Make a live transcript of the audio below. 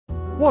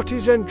What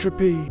is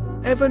entropy?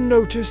 Ever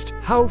noticed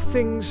how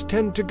things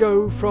tend to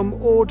go from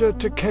order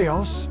to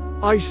chaos?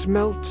 Ice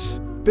melts,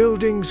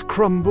 buildings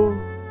crumble,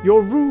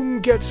 your room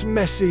gets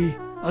messy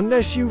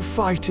unless you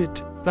fight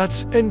it.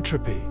 That's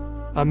entropy,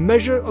 a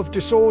measure of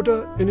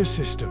disorder in a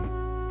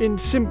system. In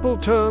simple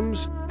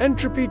terms,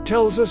 entropy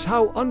tells us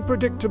how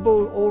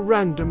unpredictable or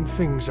random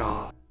things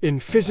are. In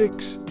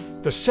physics,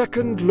 the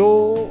second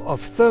law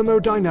of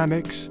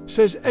thermodynamics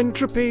says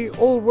entropy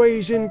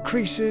always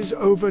increases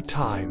over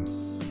time,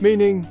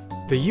 meaning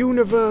the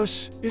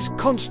universe is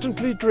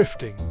constantly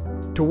drifting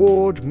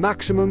toward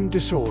maximum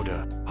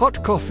disorder.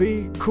 Hot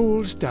coffee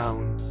cools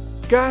down,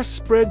 gas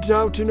spreads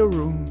out in a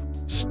room,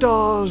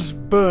 stars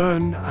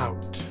burn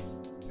out.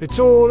 It's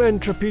all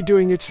entropy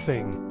doing its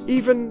thing.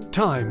 Even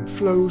time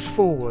flows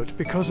forward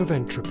because of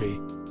entropy.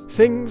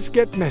 Things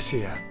get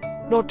messier,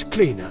 not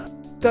cleaner.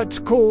 That's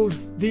called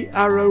the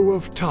arrow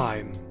of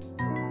time.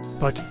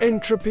 But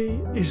entropy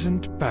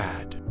isn't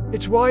bad.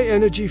 It's why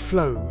energy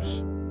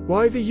flows,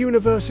 why the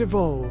universe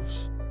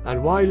evolves,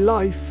 and why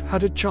life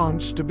had a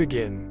chance to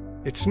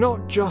begin. It's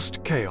not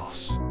just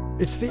chaos.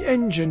 It's the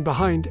engine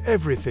behind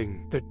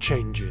everything that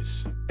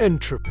changes.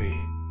 Entropy,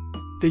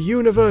 the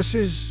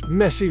universe's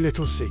messy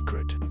little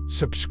secret.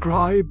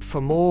 Subscribe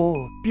for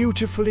more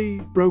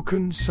beautifully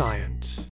broken science.